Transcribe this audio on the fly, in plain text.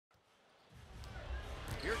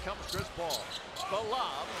comes Chris Paul. The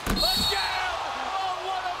lob. The jam! Oh,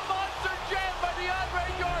 what a monster jam by DeAndre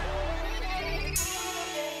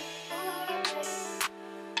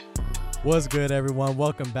Jordan! What's good, everyone?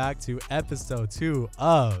 Welcome back to episode 2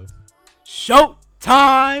 of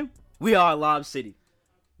Showtime! We are Lob City.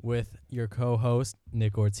 with your co-host,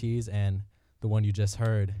 Nick Ortiz, and the one you just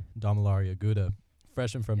heard, Damilari Aguda,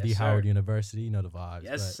 freshman from Yes, Howard sir. University. You know the vibes.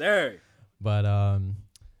 Yes, sir. But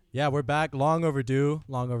yeah, we're back. Long overdue.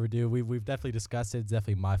 We've definitely discussed it. It's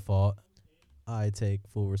definitely my fault. I take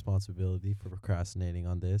full responsibility for procrastinating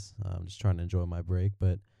on this. I'm just trying to enjoy my break,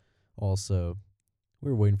 but also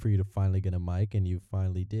we were waiting for you to finally get a mic, and you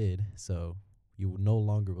finally did. So you no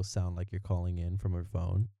longer will sound like you're calling in from a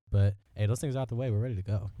phone. But hey, those things are out the way. We're ready to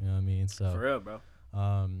go. You know what I mean? So For real, bro.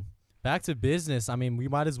 back to business. I mean, we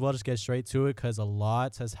might as well just get straight to it because a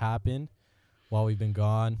lot has happened while we've been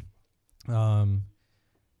gone.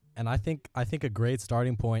 And I think a great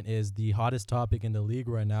starting point is the hottest topic in the league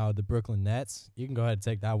right now, the Brooklyn Nets. You can go ahead and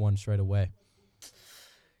take that one straight away.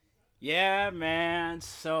 Yeah, man.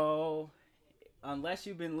 So, unless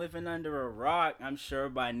you've been living under a rock, I'm sure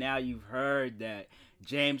by now you've heard that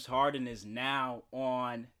James Harden is now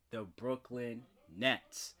on the Brooklyn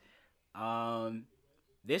Nets.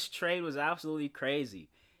 This trade was absolutely crazy.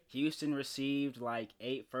 Houston received like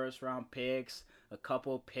 8 first-round picks, a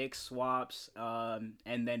couple pick swaps, and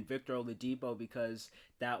then Victor Oladipo because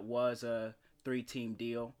that was a 3-team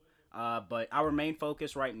deal. But our main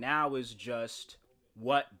focus right now is just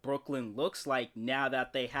what Brooklyn looks like now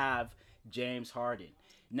that they have James Harden.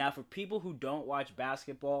 Now, for people who don't watch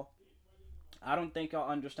basketball, I don't think y'all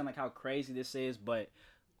understand like how crazy this is, but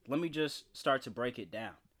let me just start to break it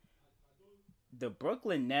down. The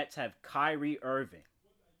Brooklyn Nets have Kyrie Irving,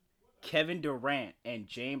 Kevin Durant, and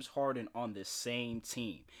James Harden on the same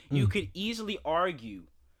team. You could easily argue,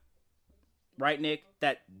 right, Nick,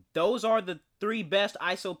 that those are the 3 best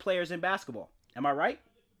ISO players in basketball. Am I right?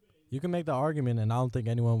 You can make the argument, and I don't think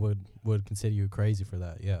anyone would consider you crazy for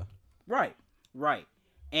that. Yeah. Right.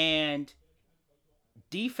 And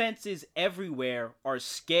defenses everywhere are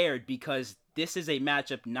scared because this is a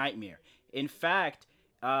matchup nightmare. In fact,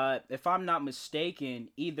 if I'm not mistaken,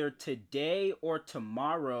 either today or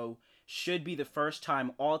tomorrow should be the first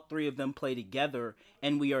time all 3 of them play together,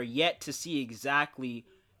 and we are yet to see exactly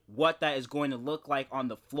what that is going to look like on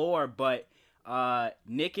the floor. But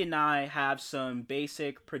Nick and I have some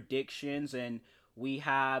basic predictions, and we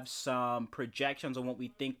have some projections on what we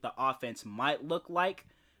think the offense might look like,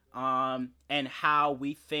 and how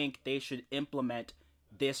we think they should implement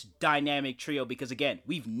this dynamic trio. Because again,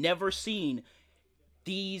 we've never seen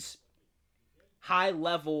these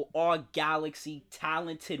high-level, all-galaxy,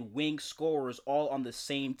 talented wing scorers all on the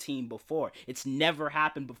same team before. It's never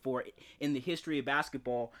happened before in the history of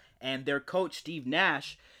basketball, and their coach, Steve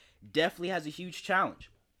Nash, definitely has a huge challenge.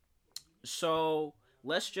 So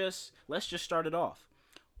let's just start it off.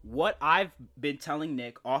 What I've been telling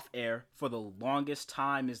Nick off air for the longest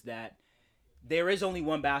time is that there is only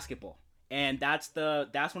one basketball. And that's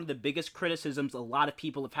one of the biggest criticisms a lot of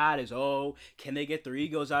people have had is, oh, can they get their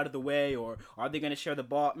egos out of the way, or are they going to share the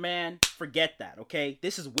ball? Man, forget that, okay?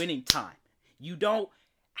 This is winning time. You don't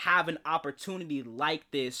have an opportunity like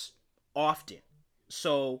this often.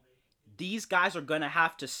 So these guys are going to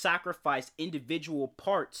have to sacrifice individual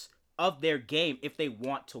parts of their game if they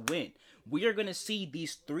want to win. We are going to see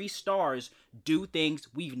these 3 stars do things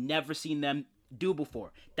we've never seen them do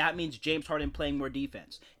before. That means James Harden playing more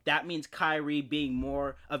defense. That means Kyrie being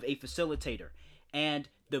more of a facilitator. And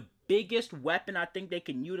the biggest weapon I think they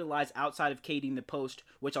can utilize outside of KD in the post,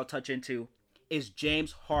 which I'll touch into, is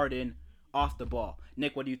James Harden off the ball.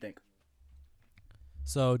 Nick, what do you think?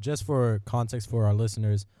 So just for context for our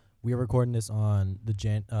listeners, we are recording this on the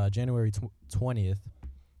January 20th,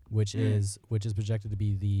 which is projected to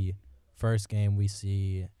be the first game we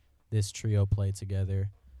see this trio play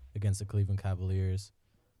together against the Cleveland Cavaliers.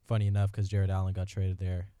 Funny enough, because Jared Allen got traded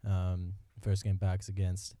there. First game back is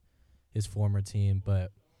against his former team.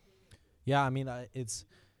 But, yeah, I mean, it's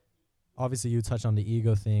obviously you touched on the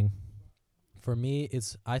ego thing. For me,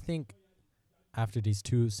 I think after these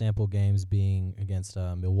 2 sample games being against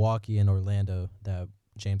Milwaukee and Orlando that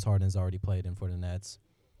James Harden's already played in for the Nets,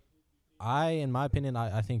 in my opinion,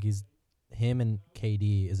 I think him and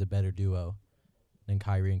KD is a better duo than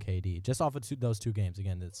Kyrie and KD. Just off of those 2 games.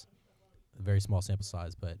 Again, it's a very small sample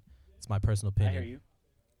size, but it's my personal opinion. I hear you.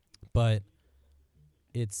 But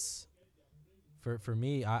it's for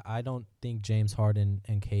me, I don't think James Harden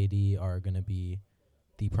and KD are going to be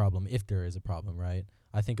the problem, if there is a problem, right?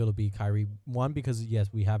 I think it'll be Kyrie. One, because, yes,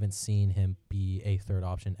 we haven't seen him be a third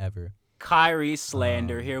option ever. Kyrie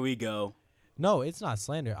slander. Here we go. No, it's not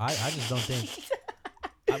slander. I just don't think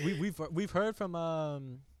we've heard from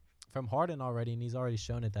Harden already, and he's already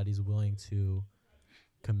shown it that he's willing to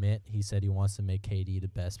commit. He said he wants to make KD the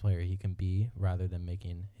best player he can be rather than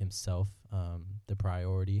making himself the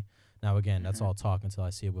priority. Now, again, that's all talk until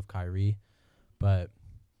I see it with Kyrie. But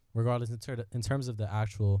regardless, in terms of the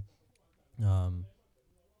actual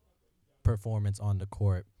performance on the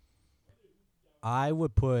court, I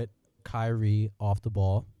would put Kyrie off the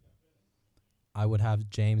ball. I would have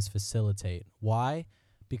James facilitate. Why?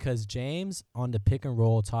 Because James on the pick and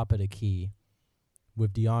roll top of the key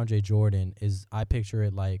with DeAndre Jordan I picture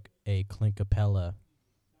it like a Clint Capella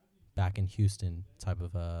back in Houston type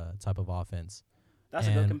of offense. That's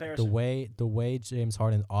a good comparison. The way James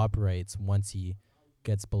Harden operates once he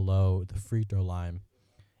gets below the free throw line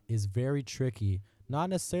is very tricky. Not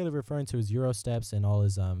necessarily referring to his Euro steps and all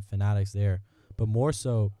his fanatics there, but more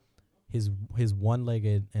so his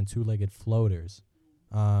one-legged and two-legged floaters,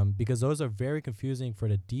 because those are very confusing for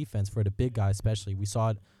the defense, for the big guy especially. We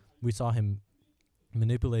saw him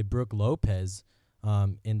manipulate Brook Lopez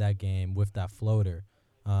in that game with that floater,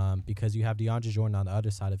 because you have DeAndre Jordan on the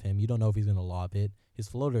other side of him. You don't know if he's going to lob it. His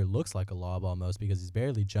floater looks like a lob almost because he's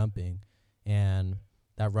barely jumping, and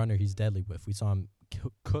that runner he's deadly with. We saw him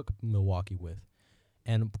cook Milwaukee with.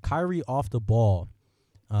 And Kyrie off the ball,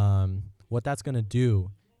 what that's going to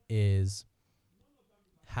do is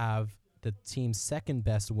have the team's second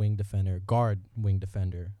best guard wing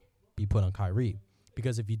defender, be put on Kyrie.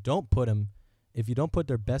 Because if you don't put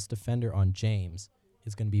their best defender on James,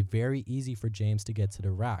 it's going to be very easy for James to get to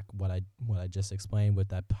the rack, what I just explained with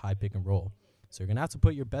that high pick and roll. So you're going to have to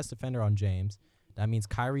put your best defender on James. That means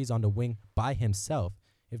Kyrie's on the wing by himself.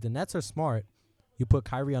 If the Nets are smart, you put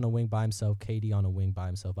Kyrie on a wing by himself, KD on a wing by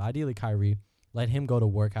himself. Ideally, Kyrie, let him go to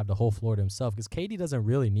work, have the whole floor to himself, because KD doesn't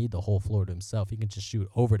really need the whole floor to himself. He can just shoot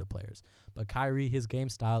over the players. But Kyrie, his game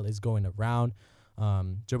style is going around,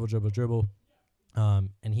 dribble,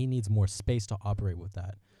 and he needs more space to operate with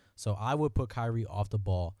that. So I would put Kyrie off the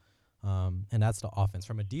ball, and that's the offense.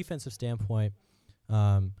 From a defensive standpoint,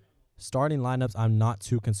 starting lineups I'm not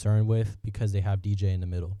too concerned with because they have DJ in the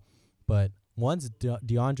middle. But once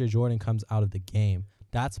DeAndre Jordan comes out of the game,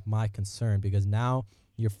 that's my concern, because now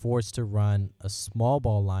you're forced to run a small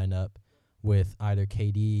ball lineup with either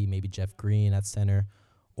KD, maybe Jeff Green at center,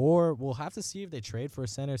 or we'll have to see if they trade for a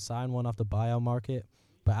center, sign one off the buyout market.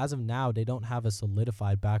 But as of now, they don't have a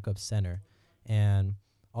solidified backup center. And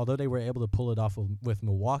although they were able to pull it off with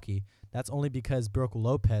Milwaukee, that's only because Brook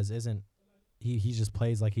Lopez isn't – he just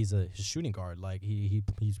plays like he's a shooting guard. Like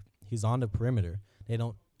he's on the perimeter. They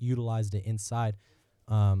don't utilize the inside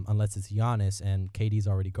unless it's Giannis, and KD's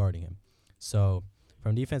already guarding him. So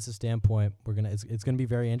from a defensive standpoint, it's gonna be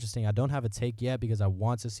very interesting. I don't have a take yet because I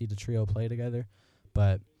want to see the trio play together,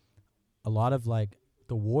 but a lot of like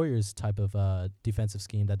the Warriors type of defensive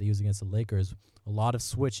scheme that they use against the Lakers, a lot of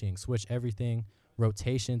switch everything,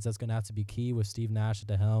 rotations. That's gonna have to be key with Steve Nash at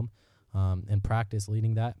the helm, and practice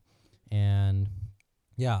leading that. And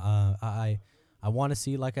yeah, I want to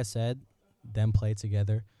see, like I said, them play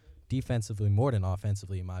together defensively more than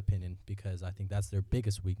offensively, in my opinion, because I think that's their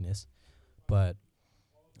biggest weakness. But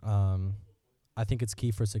I think it's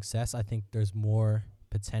key for success. I think there's more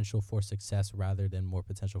potential for success rather than more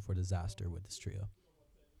potential for disaster with this trio.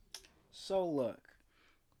 So look,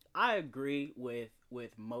 I agree with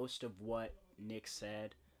most of what Nick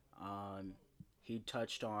said. He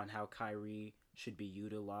touched on how Kyrie should be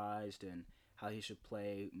utilized and how he should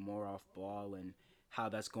play more off ball and how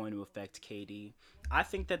that's going to affect KD. I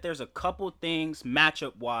think that there's a couple things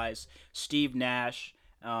matchup wise Steve Nash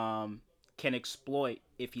can exploit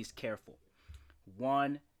if he's careful.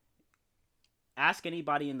 One, ask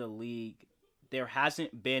anybody in the league, there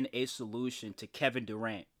hasn't been a solution to Kevin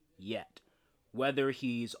Durant yet. Whether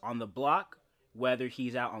he's on the block, whether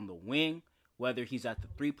he's out on the wing, whether he's at the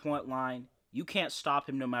three-point line, you can't stop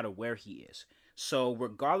him no matter where he is. So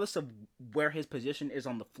regardless of where his position is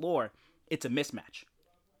on the floor, it's a mismatch.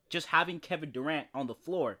 Just having Kevin Durant on the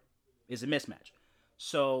floor is a mismatch.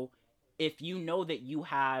 So if you know that you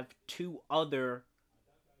have two other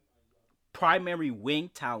primary wing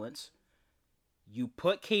talents, you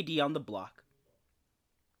put KD on the block,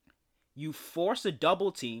 you force a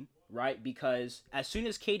double team, right? Because as soon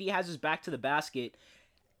as KD has his back to the basket,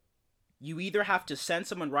 you either have to send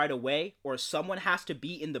someone right away or someone has to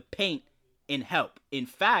be in the paint and help. In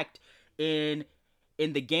fact, in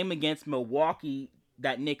the game against Milwaukee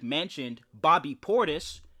that Nick mentioned, Bobby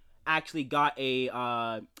Portis actually got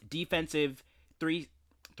a defensive three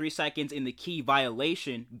seconds in the key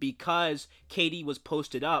violation because KD was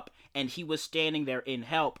posted up and he was standing there in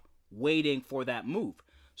help waiting for that move.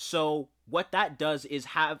 So what that does is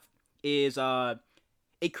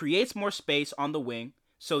it creates more space on the wing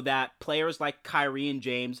so that players like Kyrie and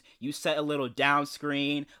James, you set a little down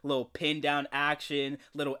screen, little pin down action,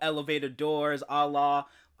 little elevator doors a la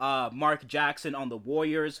Mark Jackson on the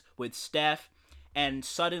Warriors with Steph. And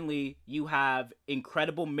suddenly you have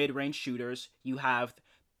incredible mid-range shooters. You have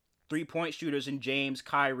three-point shooters in James,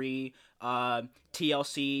 Kyrie,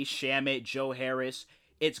 TLC, Shamet, Joe Harris.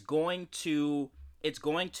 It's going to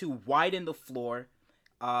widen the floor.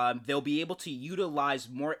 They'll be able to utilize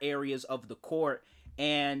more areas of the court,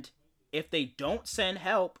 and if they don't send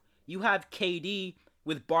help, you have KD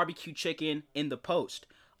with barbecue chicken in the post.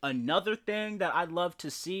 Another thing that I'd love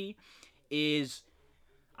to see is,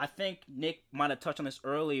 I think Nick might have touched on this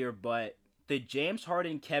earlier, but the James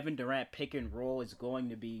Harden Kevin Durant pick and roll is going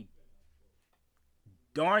to be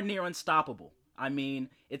darn near unstoppable. I mean,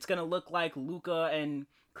 it's gonna look like Luka and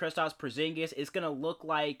Kristaps Porzingis. It's gonna look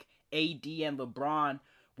like AD and LeBron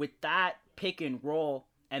with that pick and roll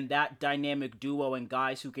and that dynamic duo and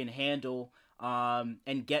guys who can handle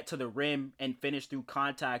and get to the rim and finish through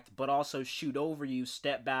contact, but also shoot over you,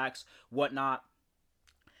 step backs, whatnot.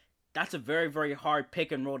 That's a very, very hard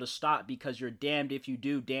pick and roll to stop because you're damned if you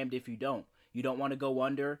do, damned if you don't. You don't want to go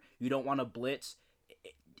under. You don't want to blitz.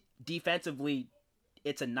 Defensively,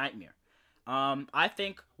 it's a nightmare. I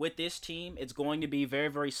think with this team, it's going to be very,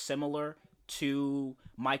 very similar to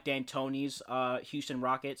Mike D'Antoni's Houston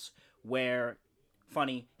Rockets, where,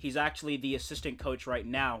 funny, he's actually the assistant coach right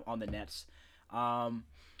now on the Nets.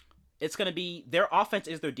 It's going to be, their offense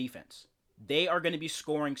is their defense. They are going to be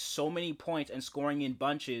scoring so many points and scoring in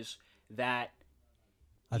bunches that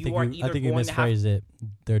I think you misphrased it.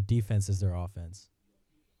 Their defense is their offense.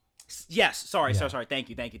 Yes, sorry. Thank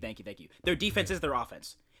you. Their defense is their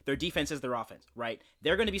offense. Their defense is their offense, right?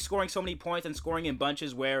 They're going to be scoring so many points and scoring in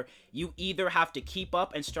bunches where you either have to keep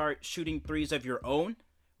up and start shooting threes of your own,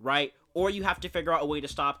 right? Or you have to figure out a way to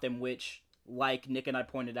stop them, which, like Nick and I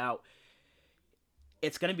pointed out,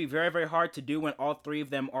 it's going to be very, very hard to do when all three of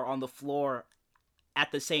them are on the floor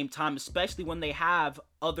at the same time, especially when they have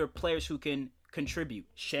other players who can contribute.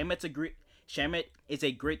 Shamet is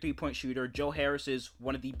a great three-point shooter. Joe Harris is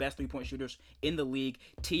one of the best three-point shooters in the league.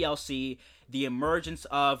 TLC, the emergence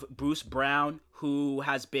of Bruce Brown, who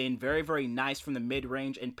has been very, very nice from the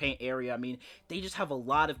mid-range and paint area. I mean, they just have a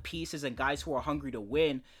lot of pieces and guys who are hungry to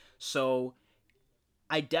win. So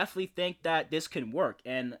I definitely think that this can work.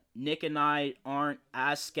 And Nick and I aren't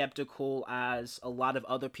as skeptical as a lot of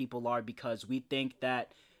other people are because we think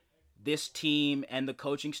that this team and the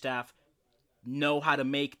coaching staff know how to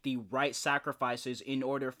make the right sacrifices in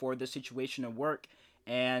order for the situation to work.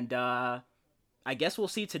 And I guess we'll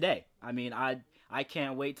see today. I mean, I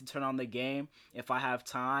can't wait to turn on the game if I have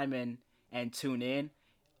time and tune in.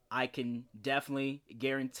 I can definitely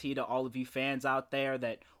guarantee to all of you fans out there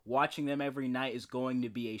that watching them every night is going to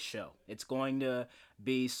be a show. It's going to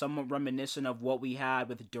be somewhat reminiscent of what we had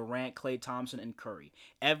with Durant, Klay Thompson, and Curry.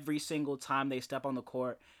 Every single time they step on the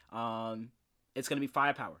court, it's going to be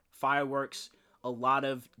firepower, fireworks, a lot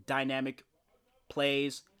of dynamic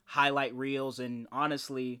plays, highlight reels, and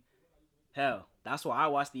honestly, hell, that's why I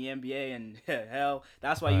watch the NBA, and hell,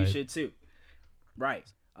 that's why you should too. Right.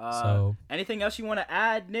 So, anything else you want to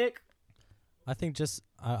add, Nick? I think just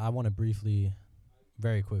I want to briefly,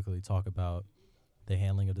 very quickly, talk about the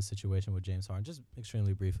handling of the situation with James Harden, just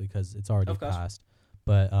extremely briefly because it's already passed.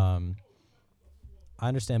 But I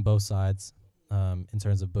understand both sides in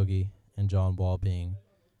terms of Boogie and John Wall being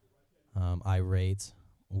irate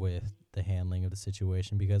with the handling of the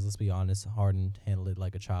situation because, let's be honest, Harden handled it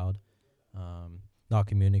like a child. Not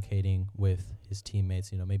communicating with his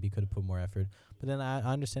teammates, maybe he could have put more effort. But then I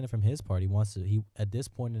understand it from his part. He at this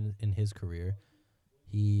point in his career,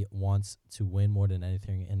 he wants to win more than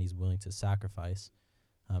anything, and he's willing to sacrifice,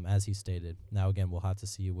 as he stated. Now, again, we'll have to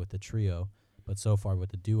see with the trio, but so far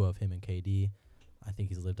with the duo of him and KD, I think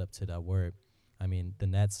he's lived up to that word. I mean, the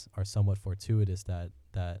Nets are somewhat fortuitous that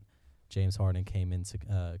James Harden came in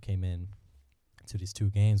to these two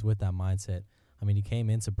games with that mindset. I mean, he came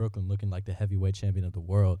into Brooklyn looking like the heavyweight champion of the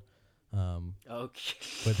world. Okay.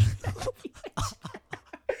 But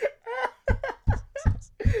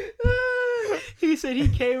he said he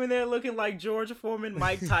came in there looking like George Foreman,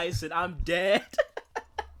 Mike Tyson. I'm dead.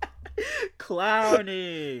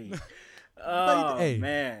 Clowning. Oh, hey,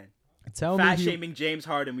 man. Fat shaming James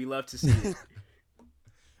Harden. We love to see it.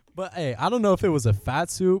 But, hey, I don't know if it was a fat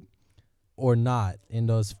suit or not in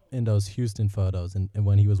those Houston photos and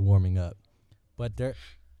when he was warming up. But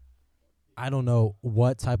I don't know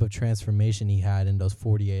what type of transformation he had in those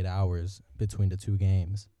 48 hours between the two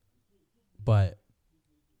games. But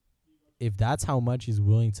if that's how much he's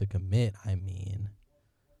willing to commit, I mean,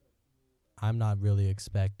 I'm not really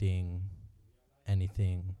expecting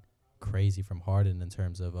anything crazy from Harden in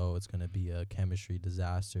terms of, it's going to be a chemistry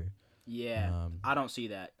disaster. Yeah, I don't see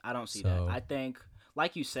that. I don't see so- that. I think,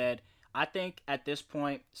 like you said, I think at this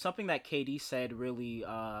point, something that KD said really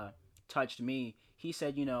touched me. He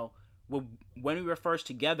said, when we were first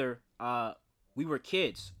together, we were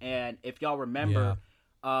kids. And if y'all remember,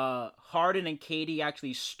 Harden and KD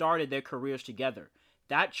actually started their careers together.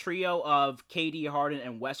 That trio of KD, Harden,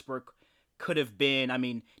 and Westbrook could have been, I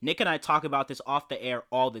mean, Nick and I talk about this off the air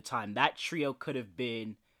all the time. That trio could have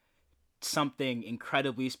been something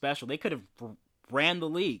incredibly special. They could have ran the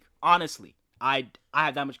league, honestly. I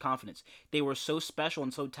have that much confidence. They were so special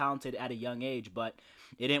and so talented at a young age, but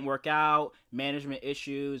it didn't work out. Management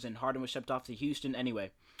issues, and Harden was shipped off to Houston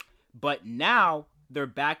anyway. But now they're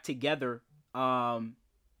back together, and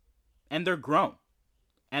they're grown.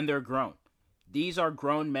 These are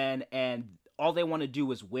grown men, and all they want to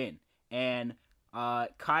do is win. And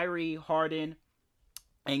Kyrie, Harden,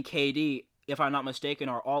 and KD, if I'm not mistaken,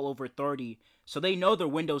 are all over 30, so they know their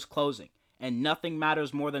window's closing. And nothing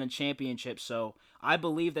matters more than a championship. So I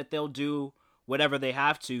believe that they'll do whatever they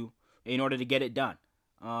have to in order to get it done.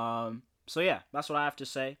 So yeah, that's what I have to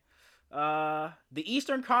say. The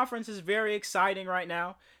Eastern Conference is very exciting right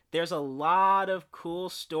now. There's a lot of cool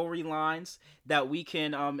storylines that we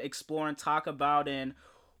can explore and talk about. And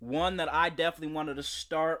one that I definitely wanted to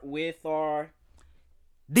start with are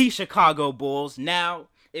the Chicago Bulls. Now,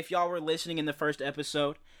 if y'all were listening in the first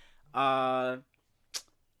episode,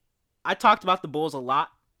 I talked about the Bulls a lot.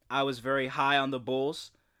 I was very high on the Bulls.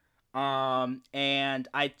 And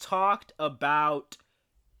I talked about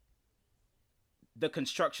the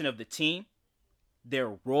construction of the team,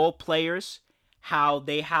 their role players, how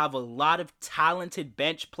they have a lot of talented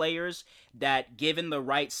bench players that, given the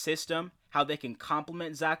right system, how they can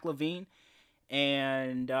complement Zach LaVine.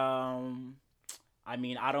 And I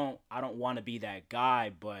mean, I don't want to be that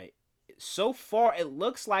guy, but so far it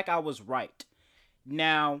looks like I was right.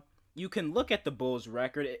 Now, you can look at the Bulls'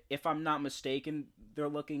 record. If I'm not mistaken, they're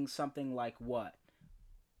looking something like what?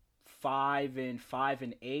 5-8,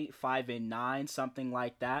 5-9, something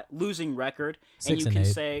like that. Losing record. 6 and you and can 8.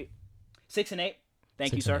 Say 6-8.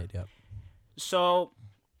 Thank you, 6 sir. and 8, yep. So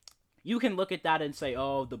you can look at that and say,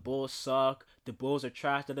 "Oh, the Bulls suck. The Bulls are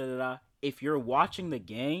trash." Da, da, da, da. If you're watching the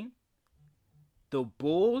game, the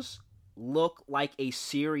Bulls look like a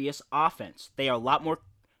serious offense. They are a lot more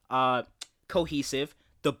cohesive.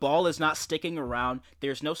 The ball is not sticking around.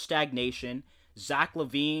 There's no stagnation. Zach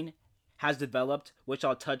LaVine has developed, which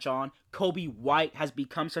I'll touch on. Kobe White has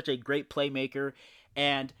become such a great playmaker.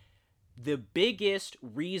 And the biggest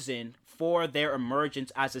reason for their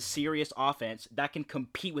emergence as a serious offense that can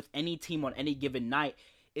compete with any team on any given night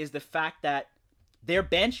is the fact that their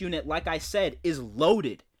bench unit, like I said, is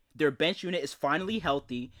loaded. Their bench unit is finally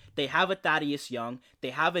healthy. They have a Thaddeus Young.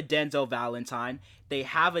 They have a Denzel Valentine. They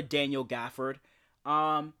have a Daniel Gafford.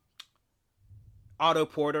 Otto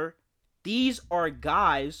Porter. These are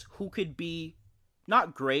guys who could be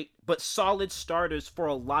not great, but solid starters for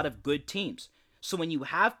a lot of good teams. So when you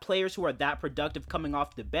have players who are that productive coming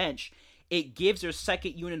off the bench, it gives your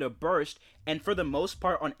second unit a burst. And for the most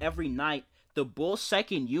part, on every night, the Bulls'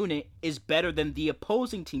 second unit is better than the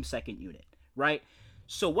opposing team's second unit, right?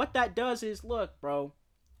 So what that does is, look, bro,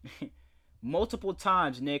 multiple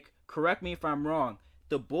times, Nick, correct me if I'm wrong,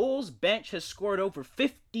 the Bulls' bench has scored over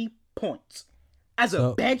 50 points. As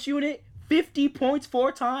a bench unit, 50 points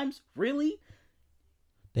 4 times? Really?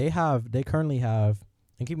 They currently have,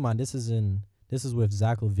 and keep in mind, this is with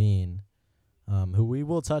Zach LaVine, who we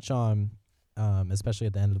will touch on, especially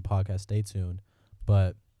at the end of the podcast. Stay tuned.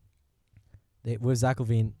 But with Zach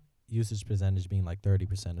LaVine, usage percentage being like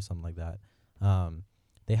 30% or something like that,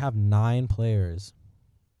 they have 9 players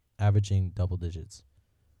averaging double digits.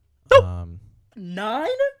 9?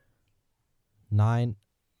 9,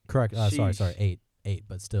 correct. Sorry, 8,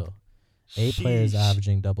 but still. 8 players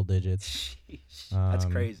averaging double digits. That's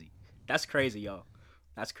crazy. That's crazy, yo.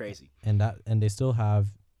 That's crazy. And they still have,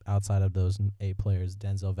 outside of those 8 players,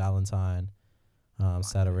 Denzel Valentine,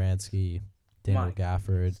 Satoransky, Daniel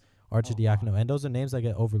Gafford, Archie Diacono, and those are names that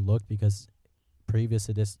get overlooked because previous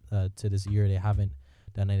to this year they haven't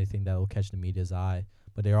done anything that will catch the media's eye.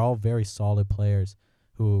 But they're all very solid players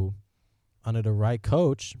who, under the right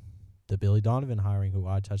coach, the Billy Donovan hiring, who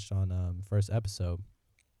I touched on first episode,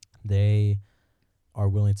 they are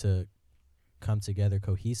willing to come together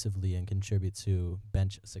cohesively and contribute to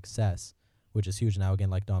bench success, which is huge. Now, again,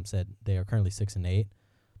 like Dom said, they are currently 6-8,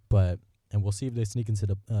 and we'll see if they sneak into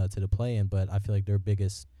the play-in. But I feel like their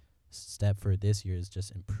biggest step for this year is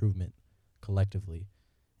just improvement collectively.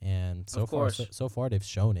 And Of course. so far they've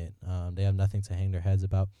shown it. They have nothing to hang their heads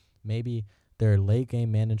about. Maybe their late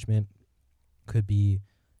game management could be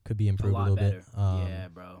improved a lot little better. bit. Yeah,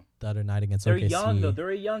 bro. The other night against They're OKC. young though. They're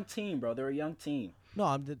a young team, bro. They're a young team.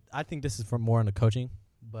 No, I think this is for more on the coaching,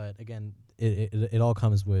 but again, it all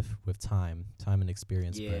comes with time and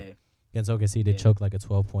experience. Yeah. But against OKC, they choked like a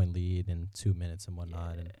 12-point lead in 2 minutes and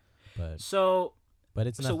whatnot. Yeah. And, but So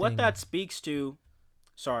it's nothing. so what that speaks to,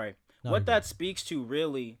 sorry, No, what you're that good. speaks to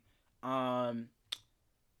really,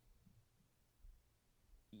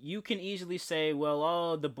 you can easily say, well,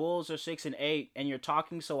 oh, the Bulls are 6-8, and you're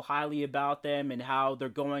talking so highly about them and how they're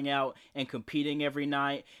going out and competing every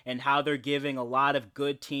night and how they're giving a lot of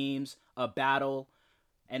good teams a battle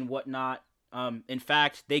and whatnot. In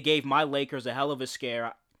fact, they gave my Lakers a hell of a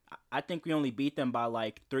scare. I think we only beat them by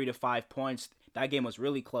like 3 to 5 points. That game was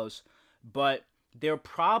really close. But their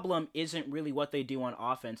problem isn't really what they do on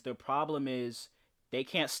offense. Their problem is they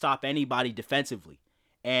can't stop anybody defensively.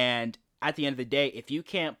 And at the end of the day, if you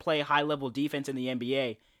can't play high-level defense in the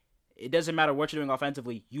NBA, it doesn't matter what you're doing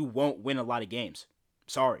offensively, you won't win a lot of games.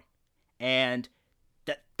 Sorry. And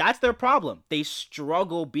that's their problem. They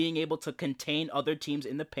struggle being able to contain other teams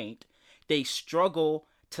in the paint. They struggle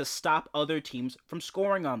to stop other teams from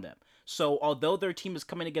scoring on them. So although their team is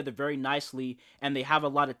coming together very nicely and they have a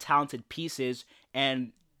lot of talented pieces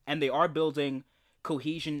and they are building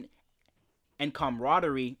cohesion and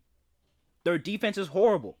camaraderie, their defense is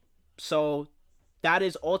horrible. So that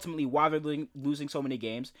is ultimately why they're losing so many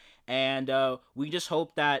games. And we just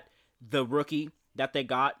hope that the rookie that they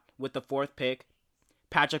got with the 4th pick,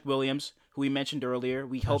 Patrick Williams, who we mentioned earlier,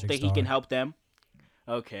 we hope that he can help them.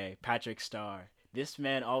 Okay, Patrick Starr. This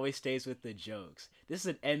man always stays with the jokes. This is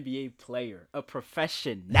an NBA player, a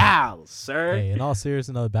professional, sir. Hey, in all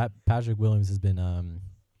seriousness, though, Patrick Williams has been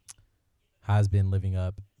living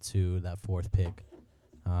up to that 4th pick,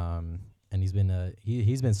 and he's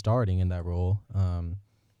been starting in that role, and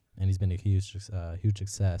he's been a huge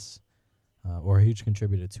success, or a huge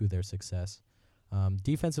contributor to their success.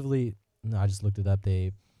 Defensively, no, I just looked it up.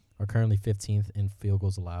 They are currently 15th in field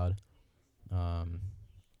goals allowed.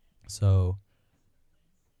 So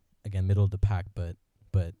again, middle of the pack, but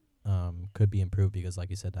could be improved because, like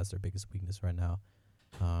you said, that's their biggest weakness right now.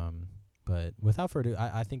 But without further ado,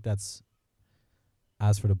 I think that's.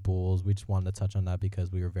 As for the Bulls, we just wanted to touch on that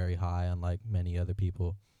because we were very high, unlike many other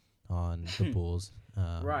people, on the Bulls.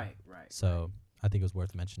 Right. So I think it was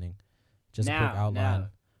worth mentioning. Just a quick outline,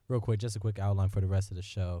 real quick. Just a quick outline for the rest of the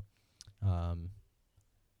show,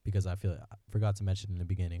 because I forgot to mention in the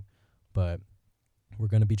beginning, but we're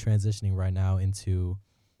going to be transitioning right now into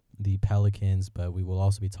the Pelicans, but we will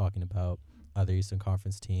also be talking about other Eastern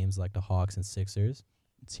Conference teams like the Hawks and Sixers,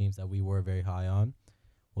 teams that we were very high on.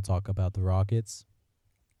 We'll talk about the Rockets,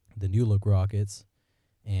 the new look Rockets,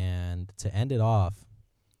 and to end it off,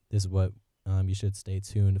 this is what you should stay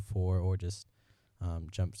tuned for, or just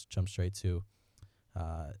jump straight to.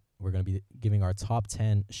 We're going to be giving our top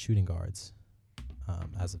 10 shooting guards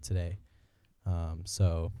as of today.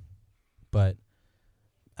 But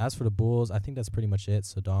as for the Bulls, I think that's pretty much it.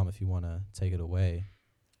 So Dom, if you want to take it away.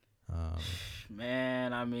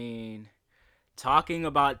 Man, I mean, talking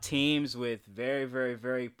about teams with very, very,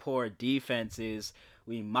 very poor defenses,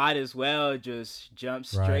 we might as well just jump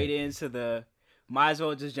straight into the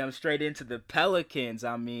Pelicans.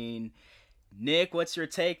 I mean, Nick, what's your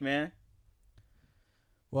take, man?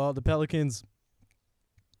 Well, the Pelicans,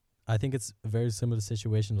 I think it's a very similar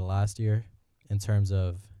situation to last year in terms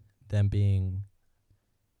of them being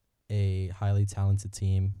a highly talented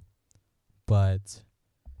team. But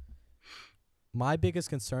my biggest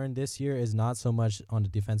concern this year is not so much on the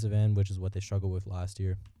defensive end, which is what they struggled with last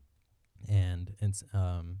year. And it's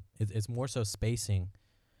more so spacing.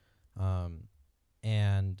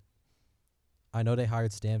 And I know they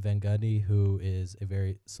hired Stan Van Gundy, who is a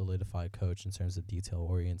very solidified coach in terms of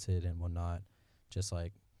detail-oriented and whatnot. Just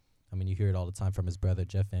like, I mean, you hear it all the time from his brother,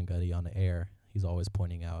 Jeff Van Gundy, on the air. He's always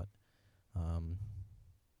pointing out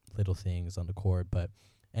little things on the court. But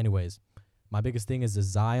anyways, my biggest thing is the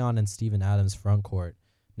Zion and Steven Adams front court.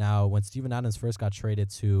 Now, when Steven Adams first got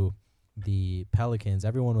traded to the Pelicans,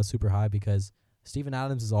 everyone was super high because Steven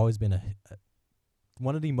Adams has always been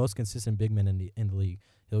one of the most consistent big men in the league.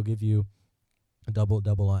 He'll give you a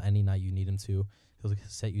double on any night you need him to. He'll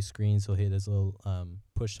set you screens. He'll hit his little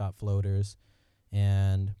push shot floaters,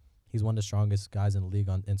 and he's one of the strongest guys in the league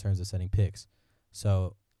in terms of setting picks.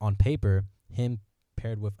 So on paper, him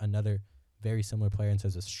paired with another very similar player in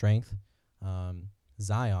terms of strength,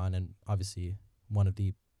 Zion, and obviously one of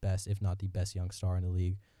the best, if not the best, young star in the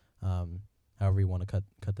league. However you want to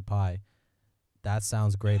cut the pie. that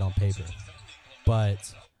sounds great on paper.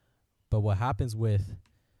 But what happens with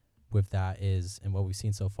that is, and what we've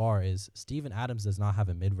seen so far is, Steven Adams does not have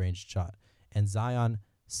a mid-range shot, and Zion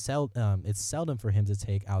it's seldom for him to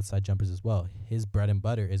take outside jumpers as well. His bread and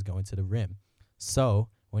butter is going to the rim. So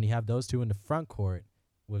when you have those two in the front court,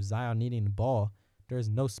 with Zion needing the ball, there is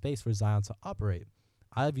no space for Zion to operate.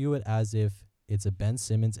 I view it as if it's a Ben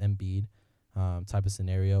Simmons Embiid type of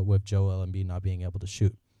scenario, with Joel Embiid not being able to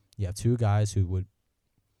shoot. You have two guys who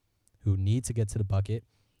need to get to the bucket,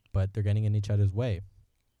 but they're getting in each other's way.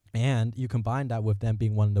 And you combine that with them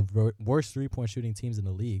being one of the worst three-point shooting teams in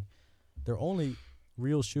the league. Their only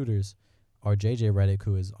real shooters are J.J. Redick,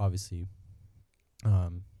 who is obviously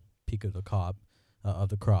peak of the crop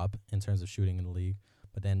in terms of shooting in the league.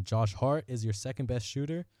 But then Josh Hart is your second best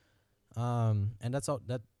shooter, and that's all.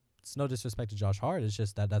 That's no disrespect to Josh Hart. It's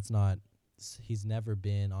just that's not. He's never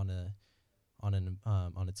been on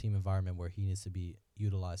a team environment where he needs to be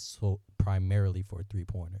utilized so primarily for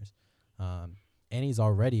 3-pointers. And he's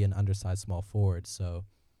already an undersized small forward. So,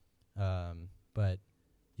 but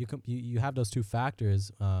you have those two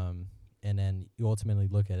factors, and then you ultimately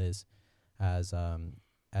look at it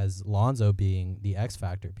as Lonzo being the X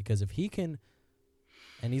factor, because if he can,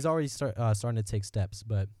 and he's already starting to take steps,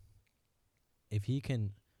 but if he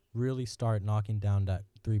can really start knocking down that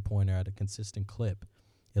 3-pointer at a consistent clip,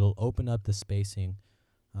 it'll open up the spacing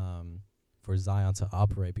for Zion to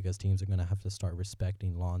operate, because teams are going to have to start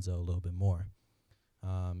respecting Lonzo a little bit more.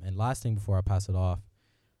 And last thing before I pass it off,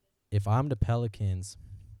 if I'm the Pelicans,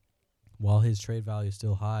 while his trade value is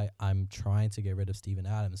still high, I'm trying to get rid of Steven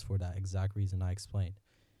Adams for that exact reason I explained.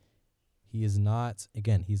 He is not,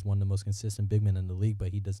 again, he's one of the most consistent big men in the league, but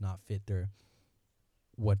he does not fit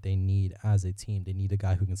what they need as a team. They need a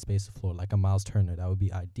guy who can space the floor, like a Miles Turner. That would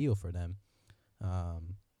be ideal for them.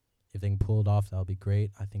 If they can pull it off, that would be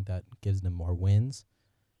great. I think that gives them more wins.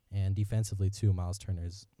 And defensively, too, Miles Turner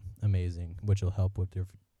is amazing, which will help with their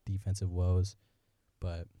defensive woes.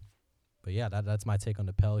 But yeah, that's my take on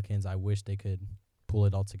the Pelicans. I wish they could pull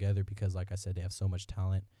it all together, because, like I said, they have so much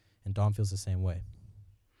talent, and Dom feels the same way.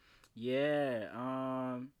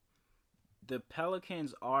 Yeah, the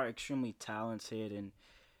Pelicans are extremely talented, and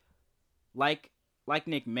like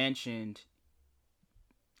Nick mentioned,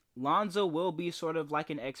 Lonzo will be sort of like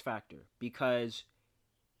an X factor, because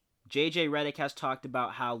J.J. Redick has talked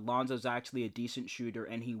about how Lonzo's actually a decent shooter,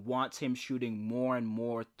 and he wants him shooting more and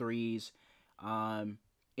more threes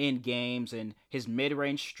in games, and his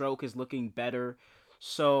mid-range stroke is looking better.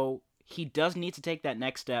 So he does need to take that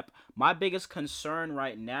next step. My biggest concern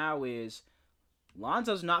right now is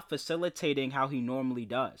Lonzo's not facilitating how he normally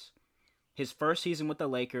does. His first season with the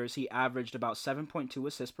Lakers, he averaged about 7.2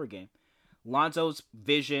 assists per game. Lonzo's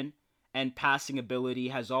vision and passing ability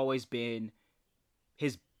has always been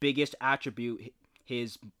his biggest attribute,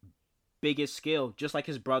 his biggest skill, just like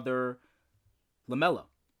his brother LaMelo.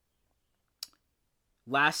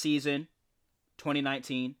 Last season,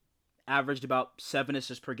 2019, averaged about 7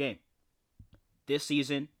 assists per game. This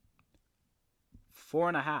season,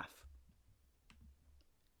 4.5.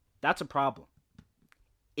 That's a problem.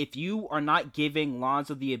 If you are not giving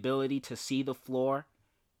Lonzo the ability to see the floor,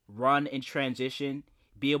 run in transition,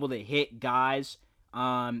 be able to hit guys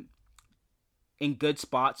in good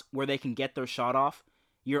spots where they can get their shot off,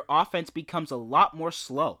 your offense becomes a lot more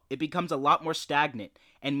slow. It becomes a lot more stagnant.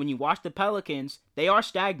 And when you watch the Pelicans, they are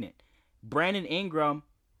stagnant. Brandon Ingram,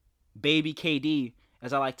 baby KD,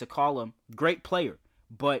 as I like to call him, great player.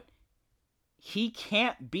 But he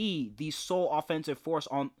can't be the sole offensive force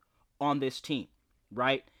on this team,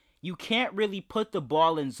 right? You can't really put the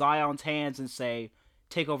ball in Zion's hands and say,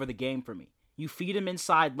 take over the game for me. You feed him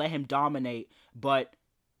inside, let him dominate, but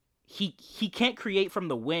he can't create from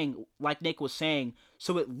the wing, like Nick was saying,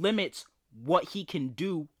 so it limits what he can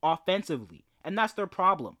do offensively. And that's their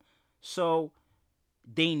problem. So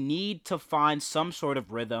they need to find some sort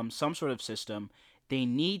of rhythm, some sort of system. They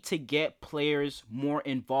need to get players more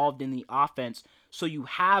involved in the offense, so you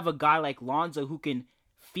have a guy like Lonzo who can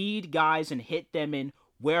feed guys and hit them in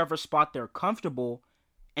wherever spot they're comfortable,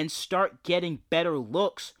 and start getting better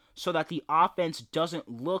looks so that the offense doesn't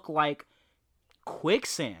look like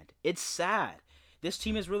quicksand. It's sad. This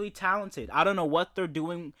team is really talented. I don't know what they're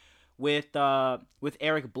doing with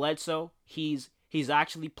Eric Bledsoe. He's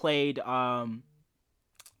actually played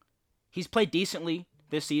he's played decently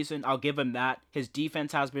this season. I'll give him that. His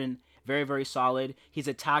defense has been very, very solid. He's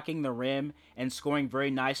attacking the rim and scoring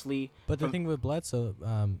very nicely. But the thing with Bledsoe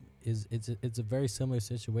is it's a very similar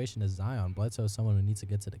situation as Zion. Bledsoe is someone who needs to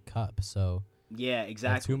get to the cup. So yeah,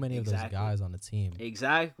 exactly. Too many of those guys on the team.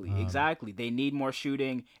 Exactly. They need more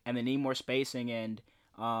shooting and they need more spacing. And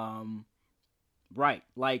Right.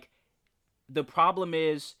 Like, the problem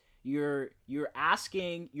is you're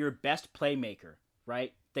asking your best playmaker,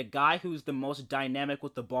 right? The guy who's the most dynamic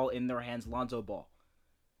with the ball in their hands, Lonzo Ball.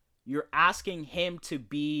 You're asking him to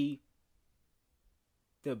be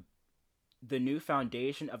the the new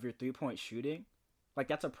foundation of your three-point shooting. Like,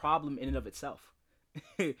 that's a problem in and of itself.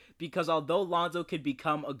 Because although Lonzo could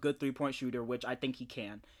become a good three-point shooter, which I think he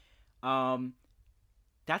can, um,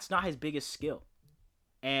 that's not his biggest skill.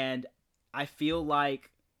 And I feel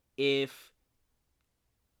like if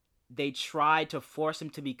they try to force him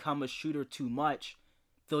to become a shooter too much,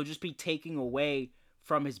 they'll just be taking away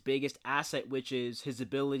from his biggest asset, which is his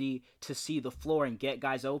ability to see the floor and get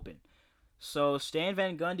guys open. So Stan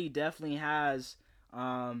Van Gundy definitely has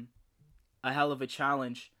a hell of a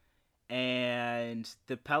challenge, and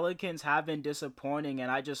the Pelicans have been disappointing, and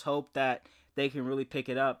I just hope that they can really pick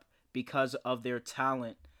it up because of their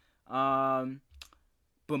talent. But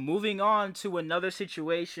moving on to another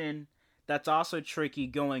situation that's also tricky,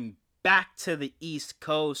 going back to the East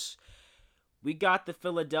Coast, we got the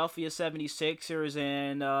Philadelphia 76ers,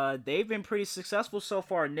 and they've been pretty successful so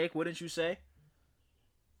far, Nick, wouldn't you say?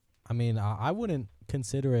 I mean, I wouldn't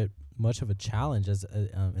consider it much of a challenge as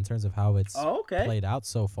in terms of how it's played out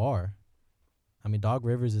so far. I mean, Doc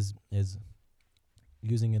Rivers is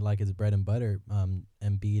using it like his bread and butter.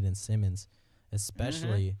 Embiid and Simmons,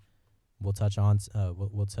 especially, we'll touch on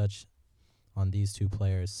these two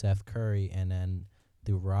players, Seth Curry, and then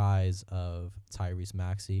the rise of Tyrese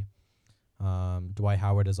Maxey. Dwight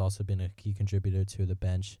Howard has also been a key contributor to the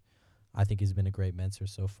bench. I think he's been a great mentor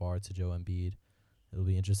so far to Joe Embiid. It'll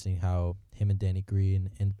be interesting how him and Danny Green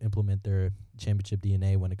implement their championship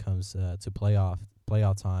DNA when it comes to playoff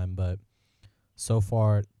time. But so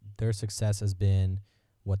far, their success has been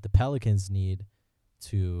what the Pelicans need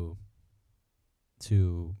to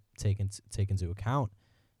take into account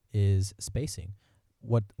is spacing.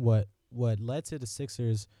 What led to the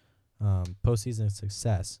Sixers' postseason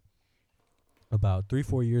success about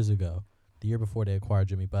 3-4 years ago, the year before they acquired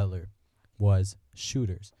Jimmy Butler, was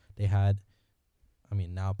shooters. They had,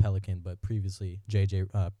 now Pelican, but previously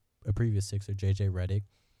a previous Sixer, JJ Redick,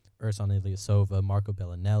 Ersan Ilyasova, Marco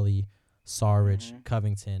Bellinelli, Saric,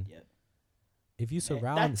 Covington. Yep. If you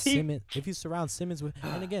surround Simmons with,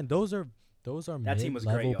 and again, those are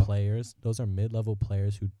mid-level players. Those are mid-level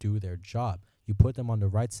players who do their job. You put them on the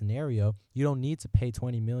right scenario, you don't need to pay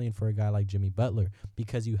 $20 million for a guy like Jimmy Butler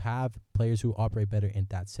because you have players who operate better in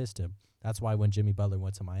that system. That's why when Jimmy Butler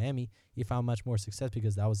went to Miami, he found much more success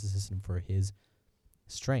because that was the system for his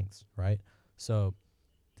strengths, right? So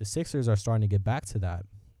the Sixers are starting to get back to that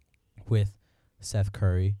with Seth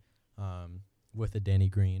Curry, with the Danny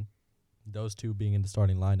Green. Those two being in the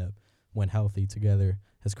starting lineup when healthy together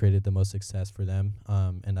has created the most success for them,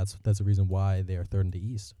 and that's the reason why they are third in the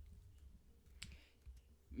East.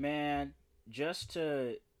 Man, just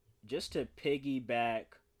to piggyback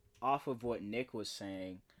off of what Nick was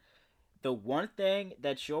saying, the one thing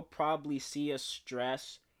that you'll probably see us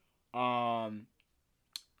stress the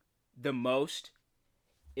most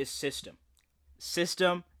is system.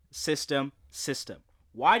 System.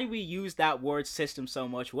 Why do we use that word system so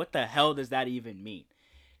much? What the hell does that even mean?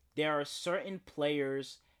 There are certain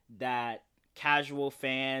players that casual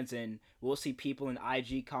fans, and we'll see people in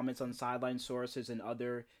IG comments on Sideline Sources and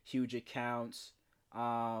other huge accounts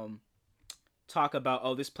talk about,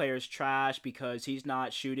 oh, this player's trash because he's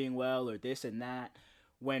not shooting well or this and that,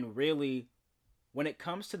 when really, when it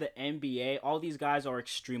comes to the NBA, all these guys are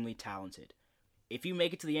extremely talented. If you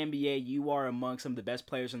make it to the NBA, you are among some of the best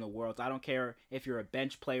players in the world. I don't care if you're a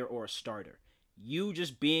bench player or a starter. You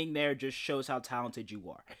just being there just shows how talented you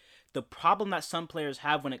are. The problem that some players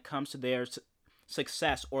have when it comes to their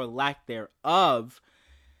success or lack thereof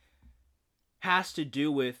has to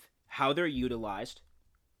do with how they're utilized,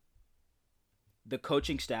 the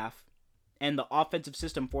coaching staff, and the offensive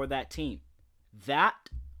system for that team. That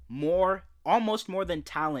almost more than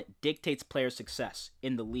talent dictates player success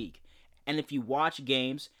in the league. And if you watch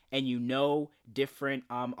games and you know different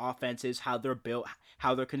offenses, how they're built,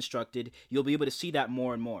 how they're constructed, you'll be able to see that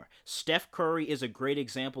more and more. Steph Curry is a great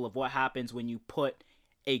example of what happens when you put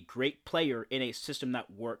a great player in a system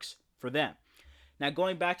that works for them. Now,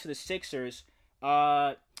 going back to the Sixers,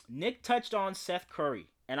 Nick touched on Seth Curry,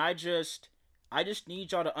 and I just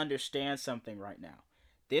need y'all to understand something right now.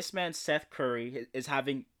 This man, Seth Curry, is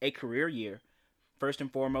having a career year. First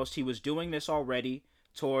and foremost, he was doing this already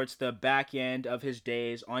towards the back end of his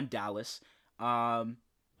days on Dallas,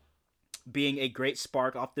 being a great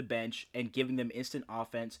spark off the bench and giving them instant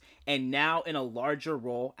offense, and now in a larger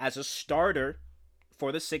role as a starter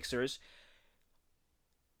for the Sixers.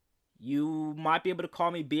 You might be able to call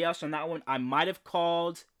me BS on that one. I might have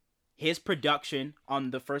called his production on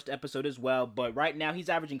the first episode as well, but right now he's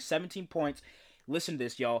averaging 17 points. Listen to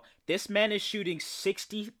this, y'all. This man is shooting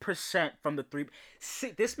 60% from the three.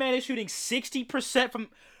 This man is shooting 60% from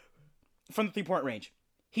the 3-point range.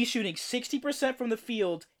 He's shooting 60% from the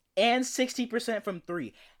field and 60% from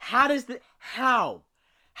three. How does the how?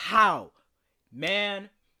 Man,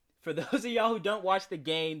 for those of y'all who don't watch the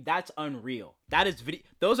game, that's unreal.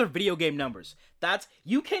 Those are video game numbers.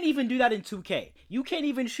 You can't even do that in 2K. You can't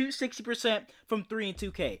even shoot 60% from 3 in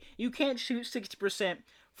 2K. You can't shoot 60%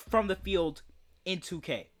 from the field in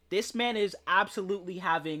 2K. This man is absolutely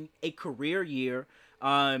having a career year.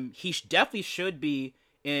 He definitely should be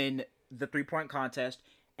in the 3-point contest,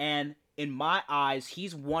 and in my eyes,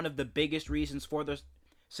 he's one of the biggest reasons for the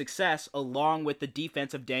success, along with the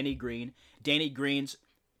defense of Danny Green. Danny Green's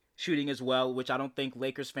shooting as well, which I don't think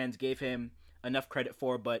Lakers fans gave him enough credit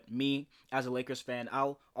for, but me, as a Lakers fan,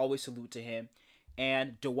 I'll always salute to him.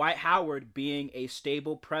 And Dwight Howard being a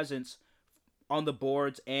stable presence on the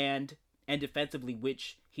boards and defensively,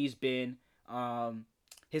 which he's been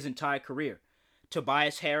his entire career.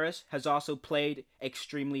 Tobias Harris has also played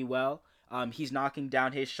extremely well. He's knocking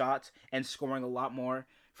down his shots and scoring a lot more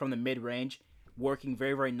from the mid-range, working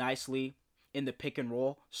very, very nicely in the pick and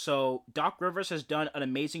roll. So Doc Rivers has done an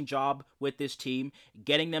amazing job with this team,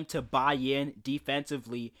 getting them to buy in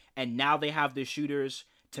defensively, and now they have the shooters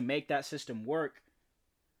to make that system work.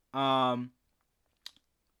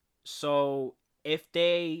 So if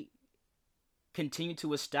they continue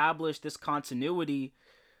to establish this continuity,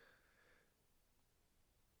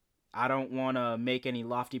 I don't want to make any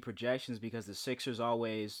lofty projections because the Sixers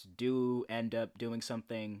always do end up doing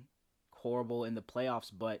something horrible in the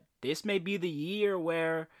playoffs, but this may be the year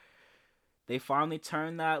where they finally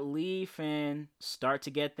turn that leaf and start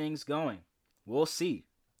to get things going. We'll see.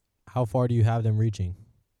 How far do you have them reaching?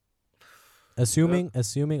 Assuming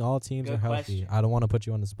all teams are healthy. Question. I don't want to put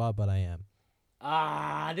you on the spot, but I am.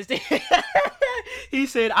 He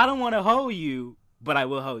said, I don't want to hoe you, but I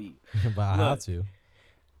will hoe you. But I have to.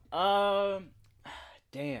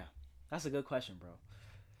 Damn. That's a good question, bro.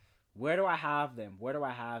 Where do I have them?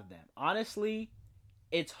 Honestly,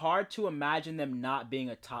 it's hard to imagine them not being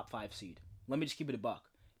a top 5 seed. Let me just keep it a buck.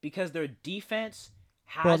 Because their defense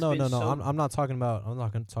has been no. so... I'm not talking about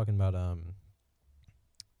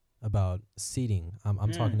seeding.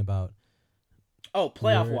 I'm talking about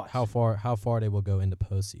playoff watch. How far they will go in the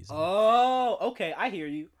postseason. Oh, okay. I hear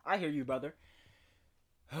you, brother.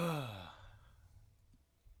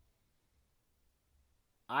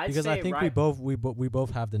 Because I think we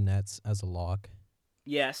both have the Nets as a lock.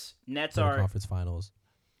 Yes, Nets for are the conference finals.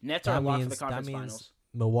 Nets are locked for the conference finals.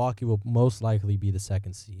 Milwaukee will most likely be the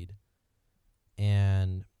 2nd seed,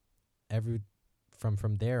 and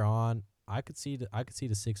from there on, I could see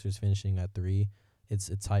the Sixers finishing at 3. It's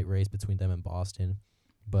a tight race between them and Boston,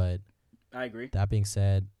 but I agree. That being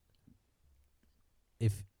said,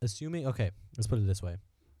 let's put it this way: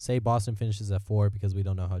 say Boston finishes at 4 because we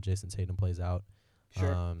don't know how Jason Tatum plays out.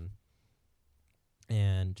 Sure.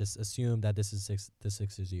 And just assume that this is the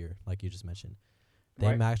Sixers' year, like you just mentioned. They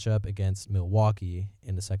Right. match up against Milwaukee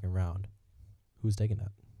in the 2nd round. Who's taking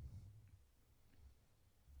that?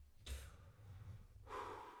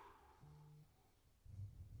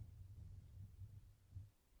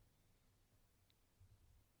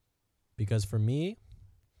 Because for me,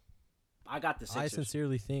 I got the Sixers. I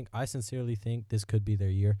sincerely think this could be their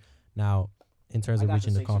year. Now, in terms of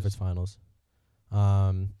reaching the conference finals,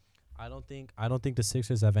 I don't think the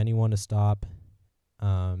Sixers have anyone to stop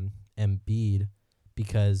Embiid,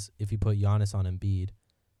 because if you put Giannis on Embiid,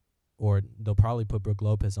 or they'll probably put Brook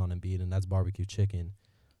Lopez on Embiid, and that's barbecue chicken.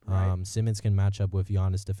 Right. Simmons can match up with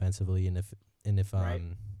Giannis defensively, and if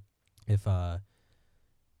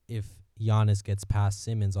Giannis gets past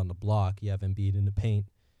Simmons on the block, you have Embiid in the paint.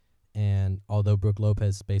 And although Brook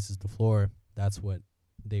Lopez spaces the floor, that's what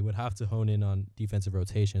they would have to hone in on defensive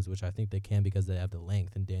rotations, which I think they can because they have the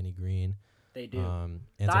length in Danny Green. They do. And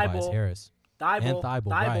Tobias Harris.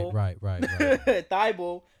 Thibault. Right.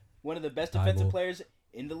 Thibault, one of the best defensive players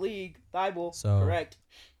in the league. Thibault, correct.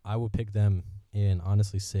 I would pick them in,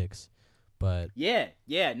 honestly, 6. But no.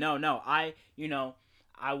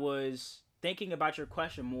 I was thinking about your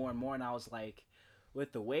question more and more, and I was like,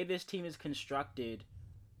 with the way this team is constructed,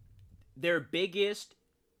 their biggest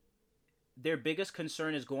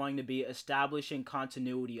concern is going to be establishing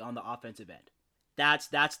continuity on the offensive end.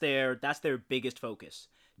 That's their biggest focus.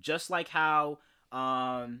 Just like how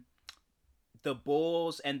the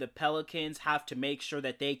Bulls and the Pelicans have to make sure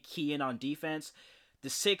that they key in on defense, The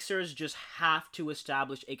Sixers just have to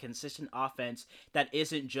establish a consistent offense that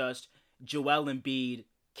isn't just Joel Embiid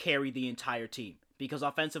carry the entire team. Because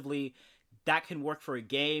offensively, that can work for a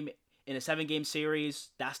game. In a 7-game series,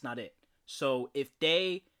 that's not it. So if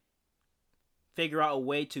they figure out a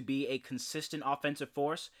way to be a consistent offensive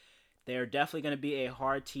force, they're definitely going to be a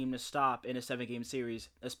hard team to stop in a 7-game series,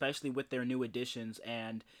 especially with their new additions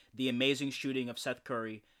and the amazing shooting of Seth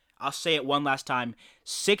Curry. I'll say it one last time.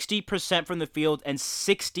 60% from the field and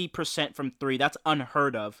 60% from three. That's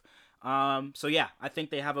unheard of. So yeah, I think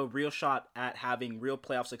they have a real shot at having real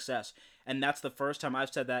playoff success. And that's the first time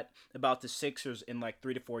I've said that about the Sixers in like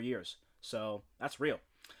 3 to 4 years. So that's real.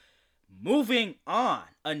 Moving on.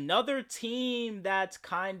 Another team that's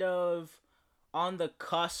kind of on the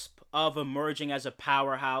cusp of emerging as a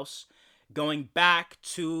powerhouse. Going back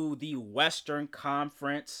to the Western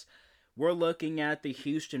Conference, we're looking at the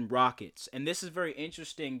Houston Rockets. And this is very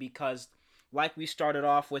interesting because, like we started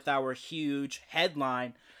off with our huge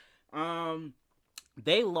headline,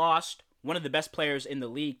 they lost one of the best players in the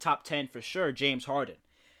league, top 10 for sure, James Harden.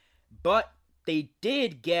 But they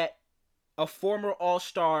did get a former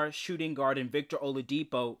All-Star shooting guard in Victor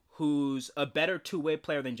Oladipo, who's a better two-way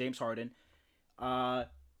player than James Harden.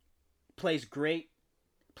 Plays great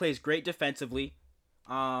defensively.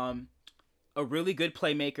 A really good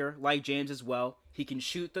playmaker like James as well. He can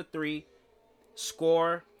shoot the three,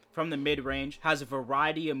 score from the mid-range, has a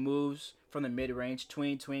variety of moves from the mid-range,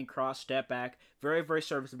 tween, cross, step back. Very, very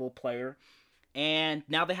serviceable player. And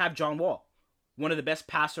now they have John Wall, one of the best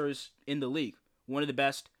passers in the league, one of the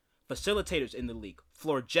best facilitators in the league,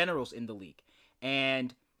 floor generals in the league.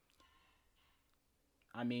 And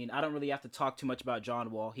I mean, I don't really have to talk too much about John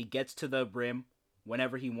Wall. He gets to the rim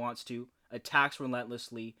whenever he wants to, attacks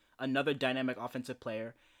relentlessly, another dynamic offensive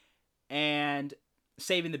player. And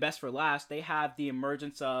saving the best for last, they have the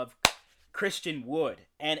emergence of Christian Wood.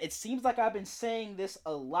 And it seems like I've been saying this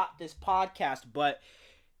a lot this podcast, but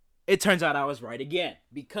it turns out I was right again.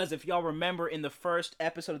 Because if y'all remember in the first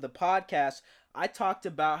episode of the podcast, I talked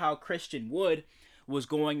about how Christian Wood was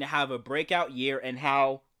going to have a breakout year and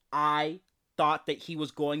how I thought that he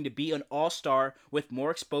was going to be an all-star with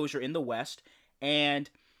more exposure in the West. And,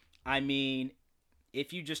 I mean,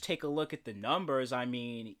 if you just take a look at the numbers, I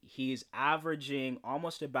mean, he's averaging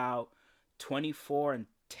almost about 24 and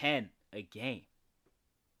 10 a game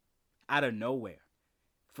out of nowhere.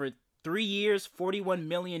 For 3 years, $41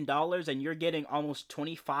 million, and you're getting almost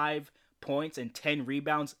 25 points and 10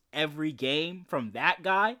 rebounds every game from that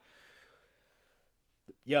guy?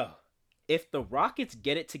 Yo, if the Rockets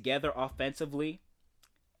get it together offensively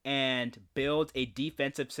and build a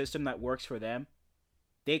defensive system that works for them,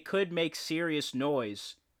 they could make serious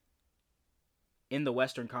noise in the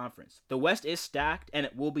Western Conference. The West is stacked, and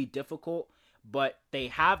it will be difficult, but they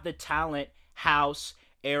have the talent. House,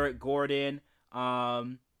 Eric Gordon,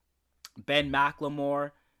 Ben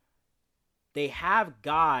McLemore. They have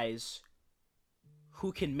guys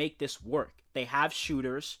who can make this work. They have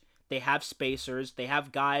shooters. They have spacers. They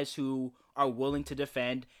have guys who are willing to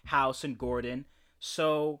defend, House and Gordon.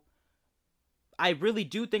 So I really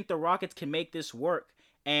do think the Rockets can make this work.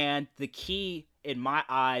 And the key, in my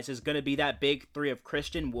eyes, is going to be that big three of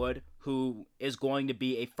Christian Wood, who is going to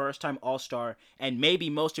be a first-time All-Star and maybe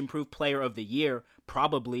most improved player of the year,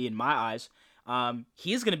 probably in my eyes.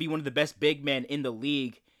 He's going to be one of the best big men in the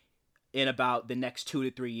league in about the next 2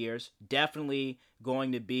 to 3 years. Definitely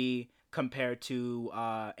going to be compared to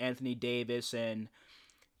Anthony Davis and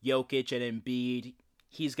Jokic and Embiid.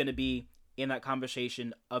 He's going to be in that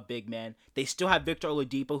conversation of big men. They still have Victor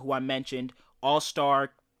Oladipo, who I mentioned,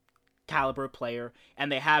 all-star caliber player,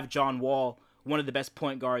 and they have John Wall, one of the best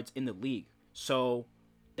point guards in the league. So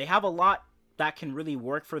they have a lot that can really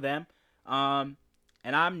work for them. And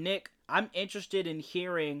I'm Nick. I'm interested in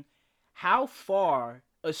hearing how far,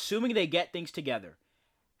 assuming they get things together,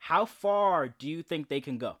 how far do you think they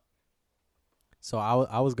can go? So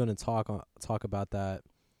I was going to talk about that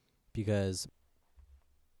because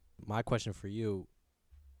my question for you,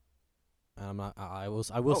 I will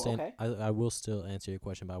still answer your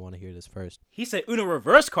question, but I want to hear this first. He said Uno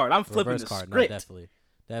reverse card. I'm flipping the script. No,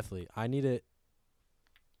 definitely. I need it.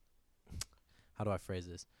 How do I phrase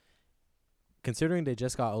this? Considering they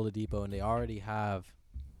just got Oladipo and they already have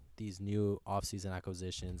these new offseason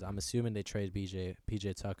acquisitions, I'm assuming they trade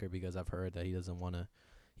PJ Tucker because I've heard that he doesn't want to.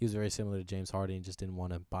 He was very similar to James Harden and just didn't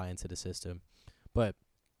want to buy into the system. But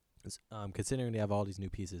considering they have all these new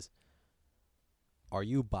pieces, are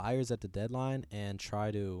you buyers at the deadline and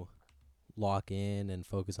try to lock in and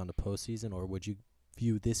focus on the postseason, or would you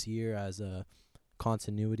view this year as a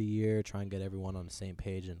continuity year, try and get everyone on the same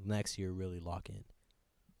page, and next year really lock in?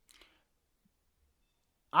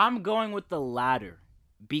 I'm going with the latter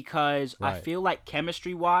because I Right. feel like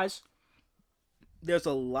chemistry-wise, there's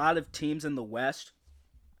a lot of teams in the West.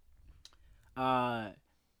 The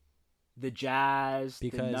Jazz,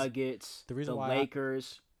 the Because Nuggets, the reason the why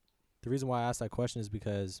Lakers. The reason why I asked that question is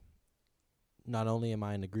because not only am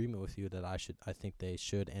I in agreement with you that I think they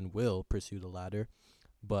should and will pursue the latter,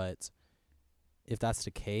 but if that's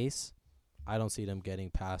the case, I don't see them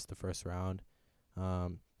getting past the first round.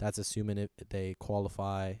 That's assuming if they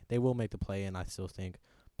qualify. They will make the play-in, I still think,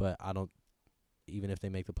 but I don't. Even if they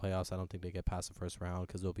make the playoffs, I don't think they get past the first round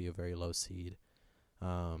because they'll be a very low seed.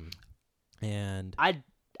 And I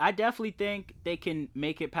definitely think they can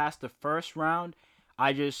make it past the first round.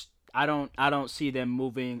 I don't see them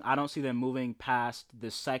moving. I don't see them moving past the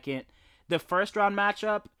second. The first round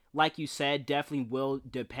matchup, like you said, definitely will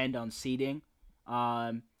depend on seeding.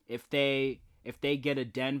 If they get a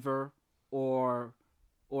Denver or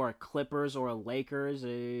a Clippers or a Lakers,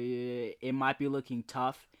 it might be looking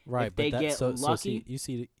tough. right, If they but get so lucky, you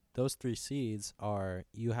see those 3 seeds are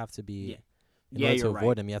you have to be Yeah. in Yeah, order to you're avoid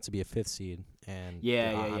right. them. You have to be a 5th seed, and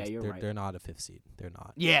Yeah, you're right. They're not a 5th seed. They're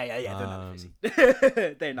not. yeah, they're not busy.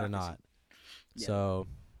 They're They're not. not. Yeah. So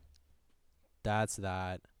that's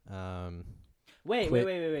that. Wait.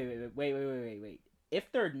 Quit.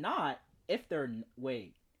 If they're not,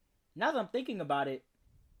 wait. Now that I'm thinking about it,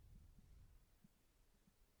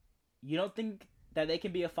 you don't think that they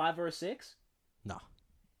can be a 5 or a 6? No.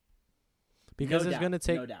 Because it's going to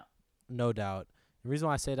take no doubt. no doubt. The reason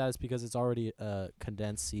why I say that is because it's already a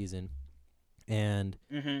condensed season, and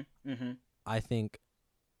I think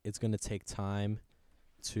it's going to take time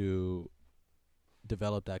to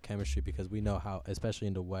develop that chemistry because we know how, especially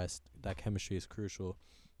in the West, that chemistry is crucial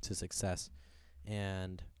to success.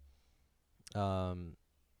 And I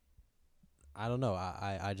don't know.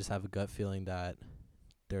 I just have a gut feeling that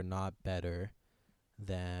they're not better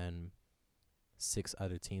than 6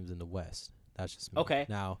 other teams in the West. That's just me. Okay.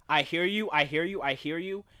 Now, I hear you.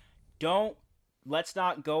 Let's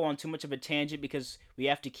not go on too much of a tangent because we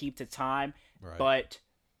have to keep to time. right. But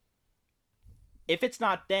if it's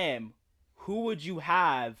not them, who would you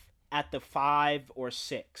have at the 5 or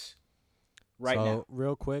 6 right so, now?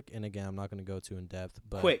 real quick, and again, I'm not going to go too in depth,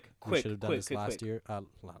 but we should have done this last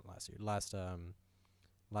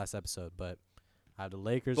episode. But I have the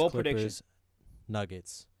Lakers, Bold Clippers, prediction.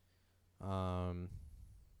 Nuggets.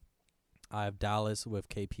 I have Dallas with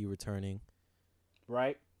KP returning.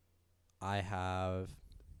 Right? I have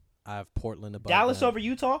Portland above Dallas them. over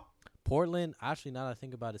Utah? Portland. Actually, now that I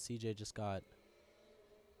think about it, CJ just got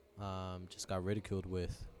ridiculed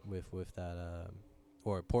with that.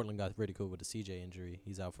 Or Portland got ridiculed with the CJ injury.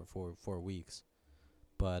 He's out for 4 weeks.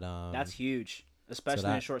 But That's huge,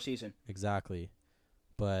 especially in a short season. Exactly.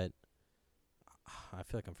 But I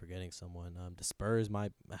feel like I'm forgetting someone. The Spurs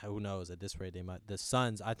might. Who knows? At this rate, they might. The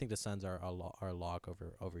Suns. I think the Suns are a lock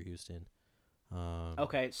over Houston.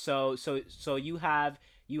 Okay, so you have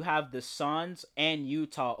the Suns and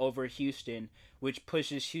Utah over Houston, which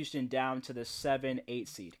pushes Houston down to the 7-8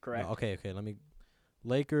 seed. Correct? No, okay. Let me.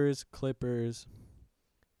 Lakers, Clippers.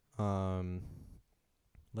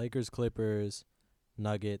 Lakers, Clippers,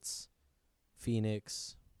 Nuggets,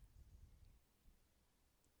 Phoenix.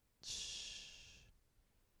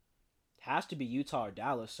 Has to be Utah or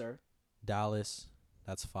Dallas, sir. Dallas,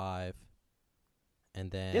 that's 5.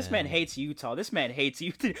 And then This man hates Utah. This man hates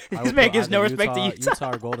Utah. I This would man put gives no either respect to Utah.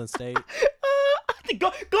 Utah or Golden State.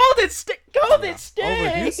 Golden State. Golden State. Over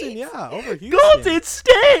Houston, yeah. Over Houston. Golden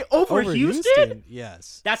State over Houston.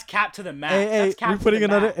 Yes. That's capped to the max. Hey, That's capped we putting to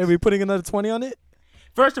the another. max. Are we putting another 20 on it?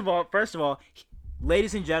 First of all,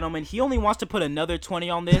 ladies and gentlemen, he only wants to put another 20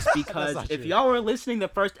 on this because not if true. y'all were listening the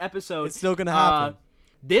first episode, It's still gonna happen.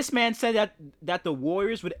 This man said that the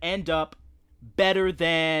Warriors would end up better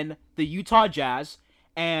than the Utah Jazz,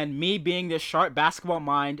 and me being the sharp basketball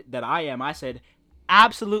mind that I am, I said,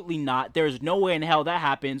 absolutely not. There's no way in hell that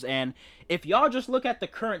happens. And if y'all just look at the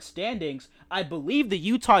current standings, I believe the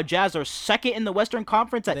Utah Jazz are second in the Western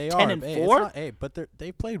Conference at They 10-4. Hey, but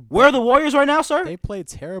they played. Where are the Warriors right now, sir? They played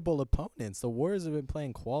terrible opponents. The Warriors have been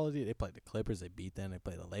playing quality. They played the Clippers. They beat them. They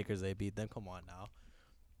played the Lakers. They beat them. Come on now.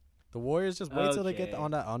 The Warriors just wait till they get Okay.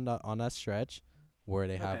 on that stretch where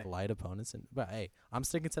they have Okay. light opponents. But hey, I'm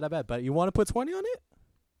sticking to that bet. But you want to put 20 on it?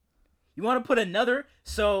 You want to put another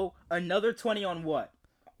 20 on what?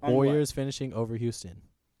 On Warriors finishing over Houston.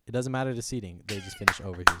 It doesn't matter the seeding. They just finish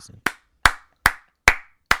over Houston.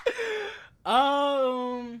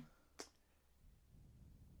 what?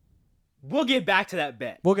 We'll get back to that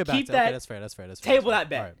bet. We'll get back Keep to that. Okay, that's fair. Table that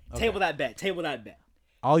bet. All right, okay. Table that bet. Table that bet.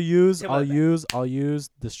 I'll use Table that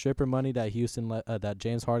the stripper money that that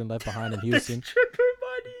James Harden left behind in Houston. The stripper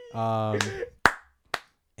money.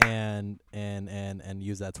 And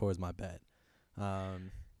use that towards my bet.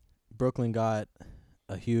 Brooklyn got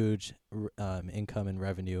a huge income and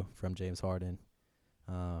revenue from James Harden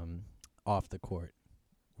off the court.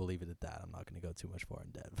 We'll leave it at that. I'm not going to go too much far in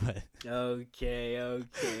depth. But Okay.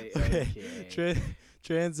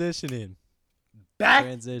 Transitioning.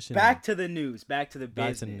 Back to the news. Back to the business.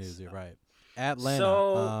 Back to the news. You're right. Atlanta.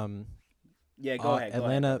 So, yeah, go ahead.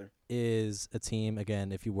 Atlanta is a team.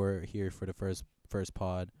 Again, if you were here for the first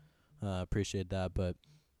pod, appreciate that. But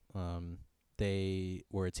they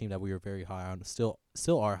were a team that we were very high on. Still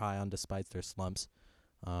are high on despite their slumps.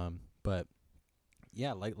 But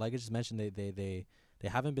yeah, like I just mentioned, they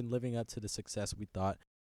haven't been living up to the success we thought.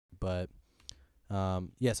 But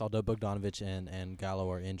yes, although Bogdanovic and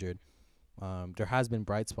Gallo are injured, there has been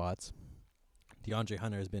bright spots. DeAndre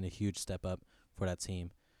Hunter has been a huge step up for that team,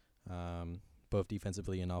 both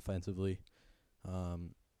defensively and offensively.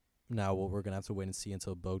 Now we're gonna have to wait and see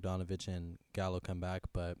until Bogdanovic and Gallo come back.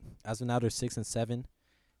 But as of now, they're 6-7,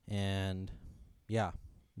 and yeah,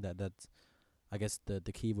 that's I guess the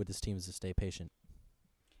key with this team is to stay patient.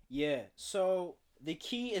 Yeah. So the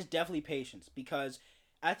key is definitely patience, because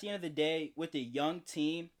at the end of the day, with a young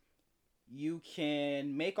team, you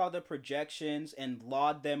can make all the projections and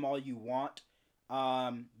laud them all you want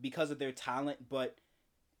because of their talent, but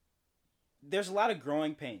there's a lot of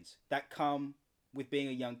growing pains that come with being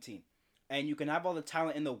a young team. And you can have all the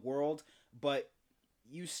talent in the world, but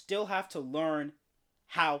you still have to learn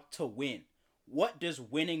how to win. What does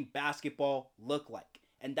winning basketball look like?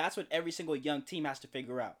 And that's what every single young team has to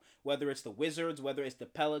figure out. Whether it's the Wizards, whether it's the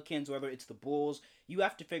Pelicans, whether it's the Bulls, you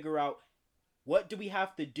have to figure out, what do we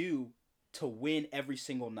have to do to win every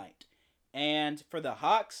single night? And for the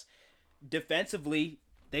Hawks, defensively,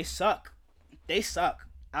 they suck. They suck.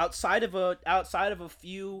 Outside of a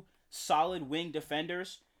few solid wing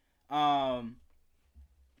defenders, the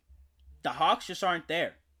Hawks just aren't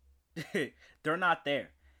there. They're not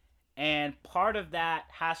there. And part of that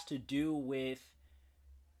has to do with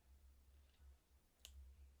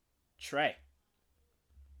Trae.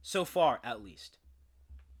 So far, at least.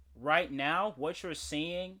 Right now, what you're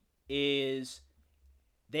seeing is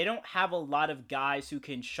they don't have a lot of guys who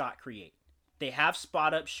can shot create. They have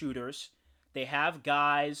spot-up shooters. They have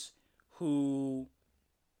guys who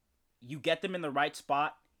you get them in the right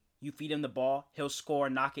spot, you feed him the ball, he'll score,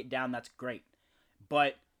 knock it down, that's great.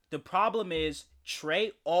 But the problem is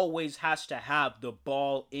Trae always has to have the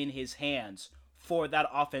ball in his hands for that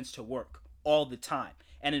offense to work all the time.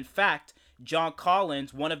 And in fact, John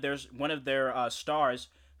Collins, one of their stars,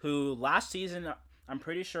 who last season I'm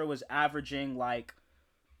pretty sure was averaging like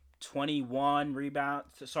 21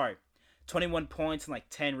 points and like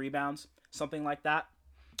 10 rebounds, something like that.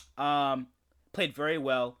 Played very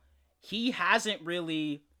well. He hasn't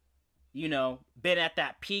really, been at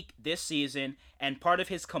that peak this season, and part of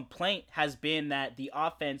his complaint has been that the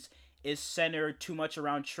offense is centered too much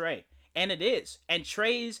around Trae. And it is. And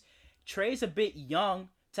Trae's a bit young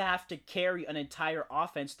to have to carry an entire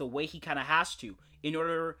offense the way he kind of has to in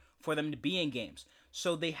order for them to be in games.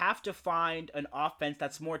 So they have to find an offense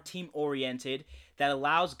that's more team-oriented, that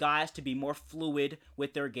allows guys to be more fluid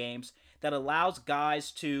with their games, that allows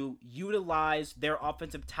guys to utilize their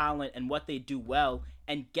offensive talent and what they do well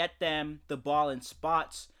and get them the ball in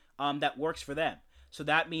spots that works for them. So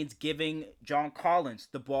that means giving John Collins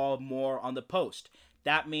the ball more on the post.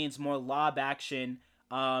 That means more lob action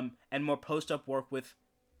and more post-up work with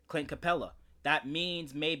Clint Capella. That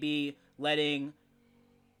means maybe letting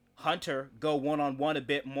Hunter go one-on-one a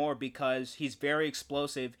bit more because he's very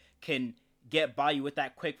explosive, can get by you with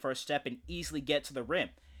that quick first step and easily get to the rim.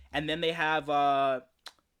 And then they have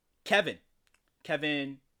Kevin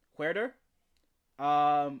Huerter,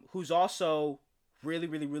 who's also really,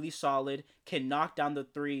 really, really solid, can knock down the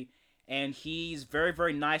three, and he's very,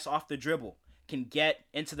 very nice off the dribble, can get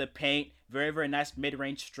into the paint, very, very nice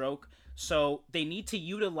mid-range stroke. So they need to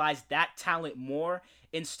utilize that talent more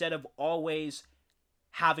instead of always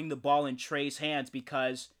having the ball in Trae's hands,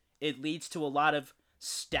 because it leads to a lot of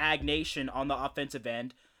stagnation on the offensive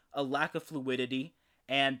end, a lack of fluidity,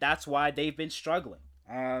 and that's why they've been struggling.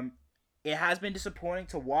 It has been disappointing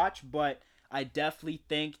to watch, but I definitely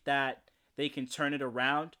think that they can turn it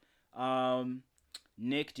around.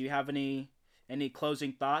 Nick, do you have any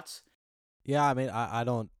closing thoughts? Yeah, I mean, I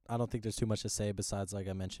don't think there's too much to say besides, like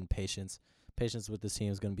I mentioned, patience. Patience with this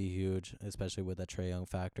team is going to be huge, especially with that Trae Young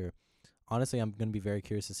factor. Honestly, I'm going to be very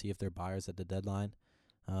curious to see if they're buyers at the deadline.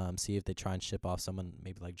 See if they try and ship off someone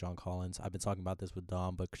maybe like John Collins. I've been talking about this with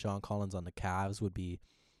Dom, but John Collins on the Cavs would be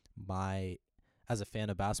as a fan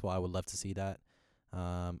of basketball, I would love to see that.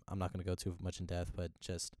 I'm not going to go too much in depth, but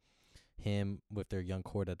just him with their young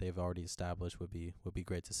core that they've already established would be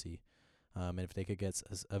great to see. And if they could get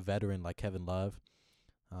a veteran like Kevin Love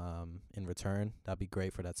in return, that'd be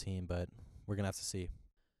great for that team, but we're going to have to see.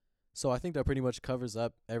 So I think that pretty much covers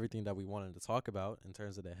up everything that we wanted to talk about in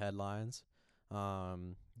terms of the headlines.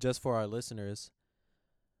 Just for our listeners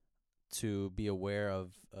to be aware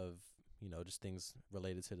of just things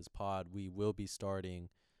related to this pod, we will be starting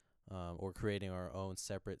or creating our own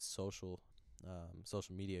separate social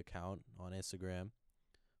media account on Instagram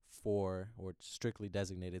or strictly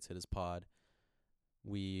designated to this pod.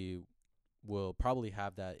 We will probably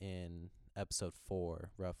have that in episode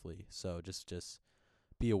 4 roughly. So just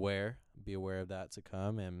be aware of that to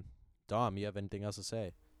come. And Dom, you have anything else to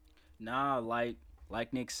say? Nah, like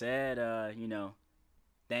Nick said,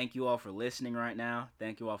 thank you all for listening right now.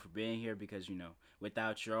 Thank you all for being here because,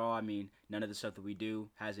 without y'all, I mean, none of the stuff that we do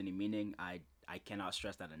has any meaning. I cannot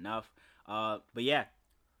stress that enough. But yeah,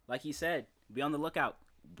 like he said, be on the lookout.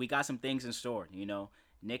 We got some things in store,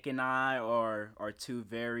 Nick and I are two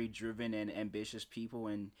very driven and ambitious people,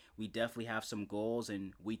 and we definitely have some goals,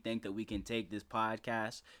 and we think that we can take this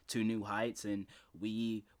podcast to new heights, and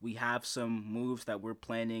we have some moves that we're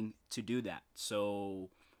planning to do that.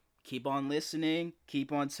 So keep on listening,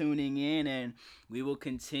 keep on tuning in, and we will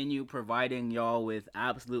continue providing y'all with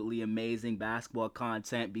absolutely amazing basketball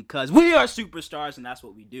content because we are superstars, and that's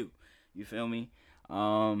what we do. You feel me?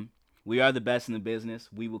 We are the best in the business.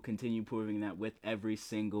 We will continue proving that with every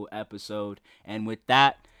single episode. And with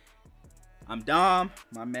that, I'm Dom.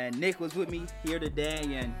 My man Nick was with me here today,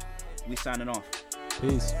 and we signing off.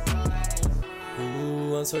 Peace.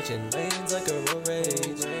 Ooh, I'm switching lanes like a road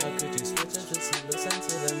rage. How could you switch and just listen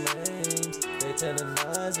to the names? They telling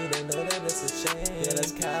lies, but they know that it's a shame. Yeah,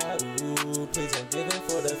 that's cow. Ooh, please don't give in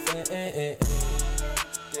for the fame.